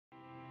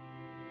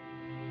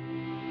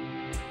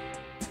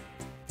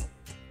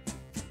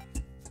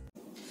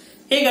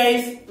Hey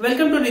guys,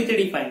 welcome to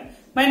Define.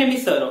 My name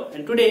is Saurav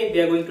and today we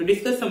are going to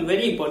discuss some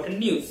very important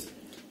news.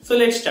 So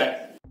let's start.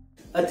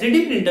 A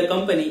 3D printer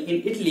company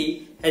in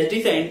Italy has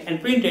designed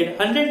and printed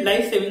 100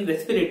 life-saving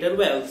respirator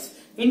valves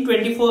in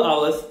 24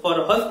 hours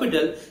for a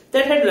hospital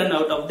that had run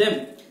out of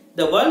them.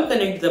 The valve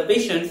connects the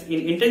patients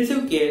in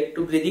intensive care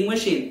to breathing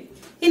machine.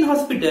 In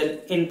hospital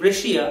in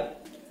Brescia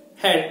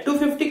had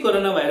 250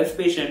 coronavirus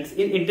patients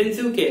in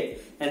intensive care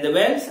and the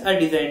valves are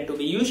designed to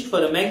be used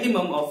for a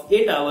maximum of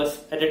 8 hours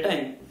at a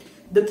time.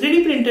 The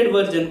 3D printed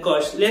version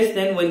costs less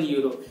than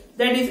 €1,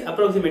 that is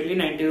approximately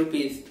 90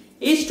 rupees,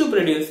 each to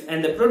produce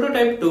and the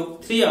prototype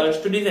took 3 hours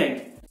to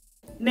design.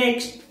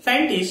 Next,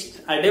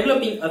 scientists are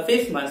developing a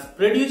face mask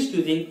produced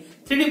using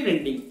 3D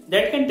printing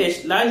that can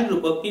test large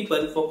group of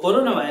people for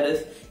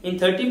coronavirus in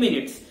 30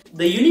 minutes.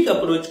 The unique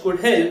approach could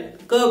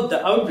help curb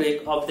the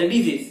outbreak of the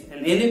disease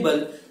and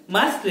enable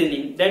mass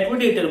screening that would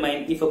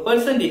determine if a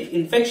person is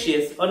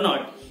infectious or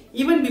not,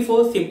 even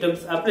before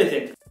symptoms are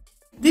present.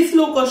 This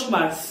low-cost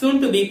mask, soon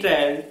to be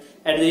trialed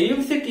at the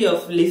University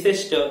of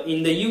Leicester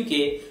in the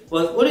UK,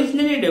 was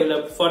originally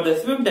developed for the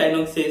swift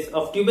diagnosis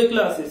of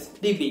tuberculosis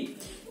 (TB).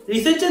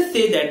 Researchers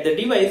say that the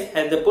device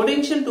has the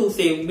potential to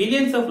save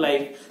millions of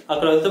lives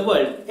across the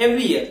world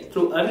every year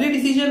through early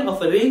detection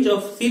of a range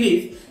of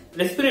serious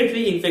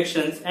respiratory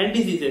infections and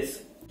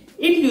diseases.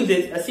 It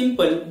uses a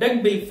simple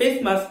duck-bill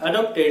face mask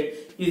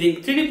adopted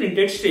using 3D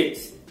printed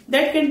strips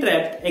that can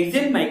trap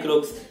exhaled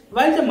microbes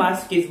while the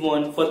mask is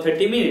worn for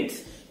 30 minutes.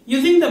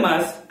 Using the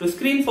mask to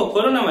screen for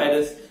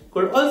coronavirus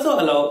could also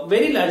allow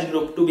very large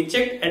groups to be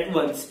checked at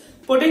once,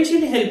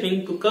 potentially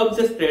helping to curb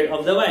the spread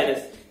of the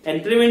virus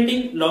and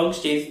preventing long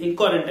stays in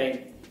quarantine.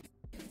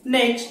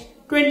 Next,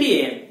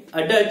 20am,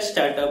 a Dutch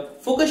startup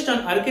focused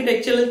on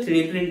architectural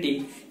 3D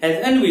printing,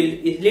 has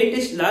unveiled its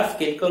latest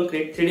large-scale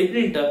concrete 3D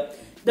printer.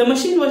 The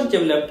machine was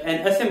developed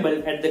and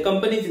assembled at the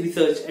company's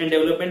Research and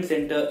Development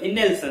Center in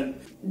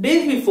Nelson,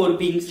 days before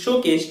being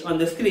showcased on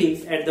the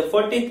screens at the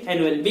 40th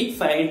Annual Big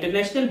 5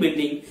 International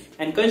Building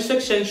and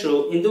Construction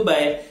Show in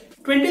Dubai.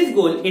 20's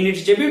goal in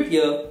its debut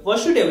year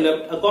was to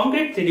develop a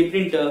concrete 3D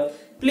printer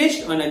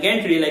placed on a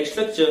gantry-like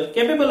structure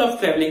capable of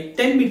traveling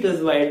 10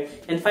 meters wide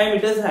and 5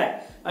 meters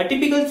high, a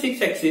typical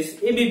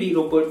 6-axis ABB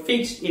robot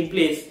fixed in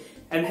place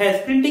and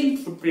has printing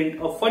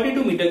footprint of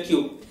 42 meter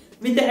cube.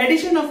 With the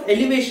addition of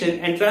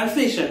elevation and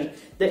translation,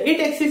 the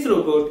 8-axis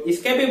robot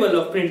is capable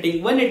of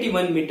printing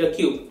 181 meter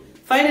cube.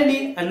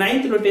 Finally, a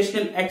 9th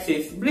rotational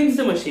axis brings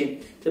the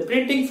machine, the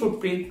printing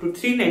footprint to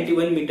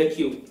 391 meter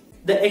cube.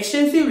 The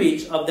extensive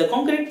reach of the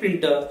concrete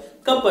printer,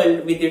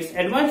 coupled with its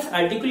advanced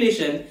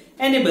articulation,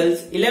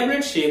 enables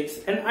elaborate shapes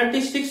and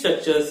artistic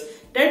structures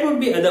that would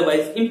be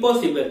otherwise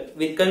impossible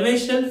with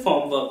conventional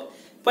formwork.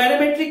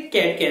 Parametric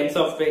CAD/CAM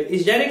software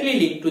is directly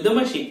linked to the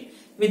machine,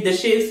 with the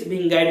shapes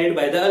being guided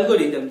by the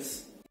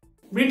algorithms.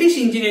 British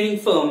engineering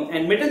firm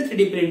and metal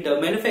 3D printer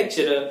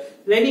manufacturer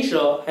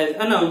Renishaw has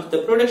announced the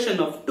production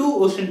of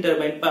 2 ocean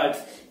turbine parts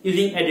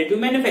using additive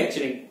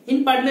manufacturing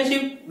in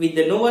partnership with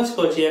the Nova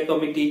Scotia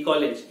Community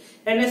College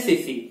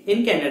 (NSCC)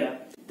 in Canada.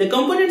 The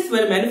components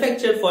were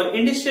manufactured for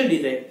industrial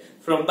design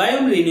from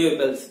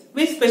Biomaterial,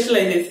 which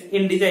specializes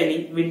in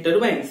designing wind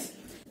turbines.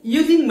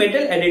 Using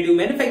metal additive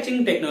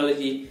manufacturing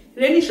technology,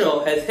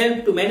 Renishaw has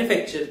helped to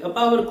manufacture a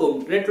power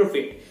comb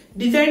retrofit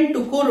designed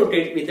to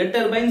co-rotate with the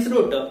turbine's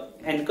rotor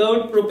and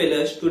curved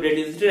propellers to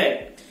reduce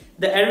drag.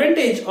 The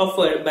advantage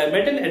offered by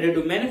metal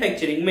additive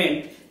manufacturing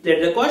meant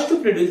that the cost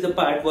to produce the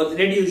part was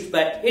reduced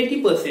by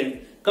 80%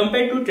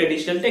 compared to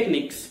traditional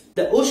techniques.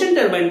 The ocean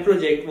turbine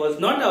project was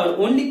not our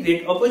only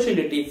great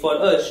opportunity for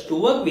us to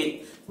work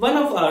with one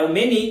of our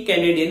many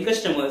Canadian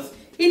customers.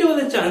 It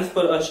was a chance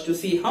for us to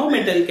see how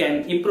metal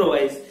can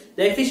improvise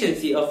the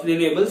efficiency of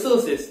renewable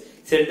sources,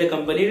 said the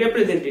company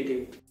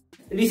representative.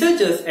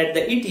 Researchers at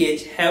the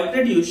ETH have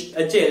produced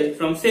a gel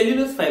from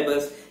cellulose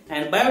fibers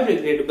and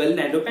biodegradable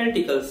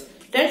nanoparticles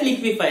that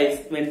liquefies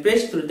when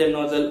pressed through the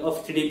nozzle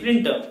of 3D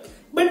printer,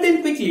 but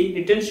then quickly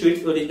returns to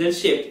its original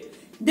shape.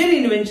 Their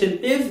invention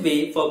paves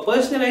way for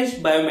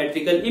personalized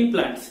biometrical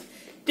implants.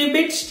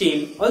 Tibet's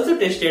team also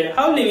tested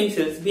how living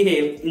cells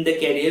behave in the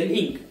carrier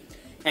ink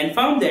and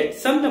found that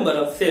some number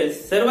of cells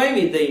survive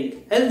in the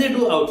ink as they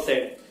do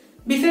outside.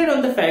 Besides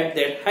on the fact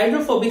that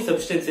hydrophobic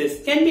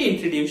substances can be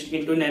introduced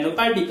into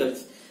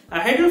nanoparticles,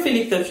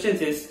 hydrophilic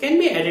substances can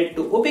be added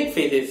to opaque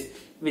phases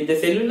with the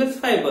cellulose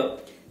fiber.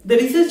 The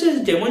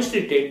researchers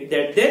demonstrated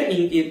that their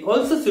ink is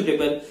also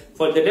suitable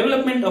for the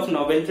development of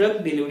novel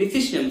drug delivery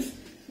systems.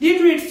 Due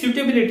to its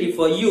suitability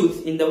for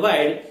use in the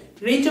wide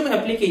range of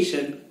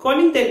application,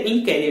 calling their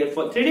ink carrier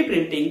for 3D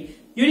printing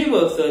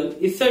universal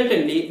is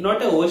certainly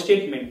not an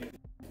overstatement.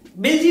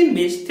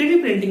 Belgian-based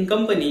 3D printing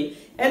company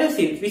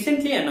Aerosint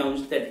recently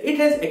announced that it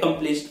has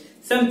accomplished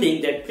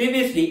something that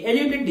previously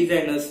eluded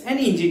designers and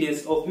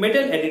engineers of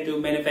metal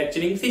additive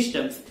manufacturing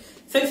systems,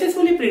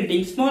 successfully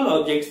printing small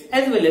objects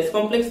as well as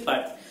complex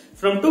parts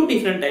from 2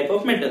 different types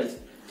of metals.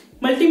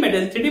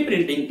 Multi-metal 3D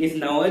printing is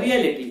now a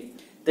reality.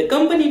 The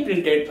company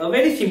printed a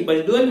very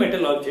simple dual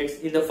metal objects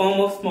in the form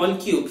of small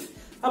cubes.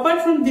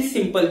 Apart from these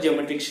simple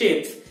geometric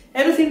shapes,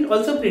 Aerosint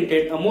also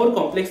printed a more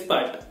complex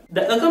part.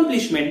 The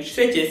accomplishment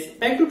stretches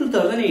back to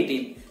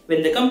 2018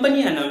 when the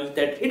company announced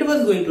that it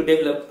was going to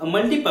develop a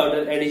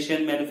multi-powder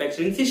addition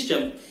manufacturing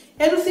system.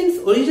 Aerosint's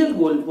original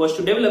goal was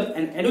to develop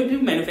an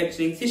additive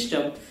manufacturing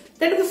system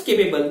that was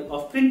capable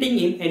of printing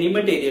in any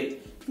material,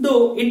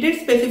 though it did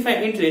specify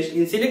interest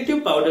in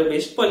selective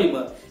powder-based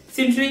polymer,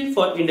 centering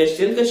for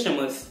industrial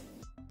customers.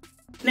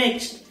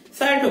 Next,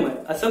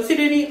 Sartomer, a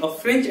subsidiary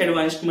of French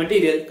advanced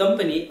material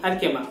company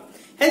Arkema,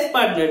 has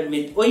partnered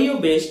with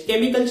Ohio-based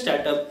chemical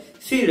startup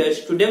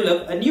Cirrus to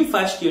develop a new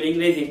fast-curing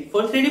resin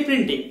for 3D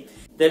printing.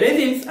 The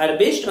resins are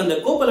based on the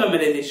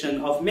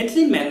copolymerization of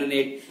methylene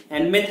malonate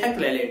and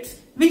methacrylates,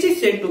 which is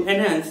said to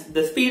enhance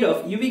the speed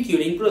of UV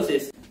curing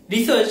process.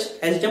 Research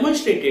has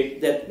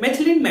demonstrated that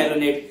methylene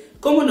malonate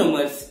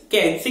comonomers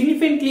can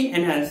significantly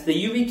enhance the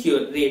UV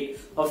cure rate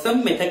of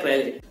some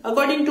methacrylate,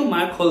 according to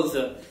Mark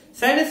Holzer,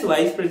 Cirrus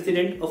Vice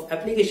President of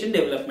Application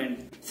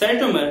Development.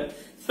 Sartomer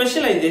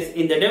specializes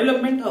in the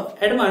development of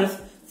advanced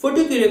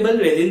photocurable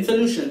resin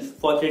solutions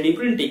for 3D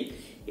printing.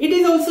 It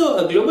is also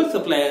a global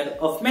supplier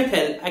of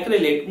methyl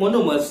acrylate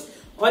monomers,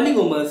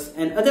 oligomers,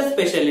 and other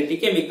specialty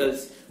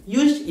chemicals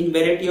used in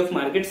variety of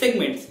market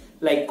segments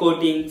like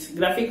coatings,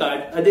 graphic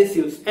art,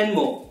 adhesives, and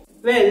more.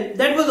 Well,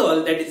 that was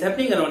all that is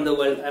happening around the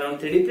world around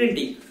 3D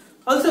printing.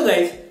 Also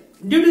guys,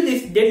 due to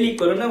this deadly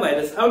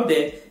coronavirus out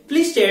there,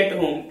 please stay at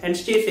home and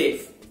stay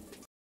safe.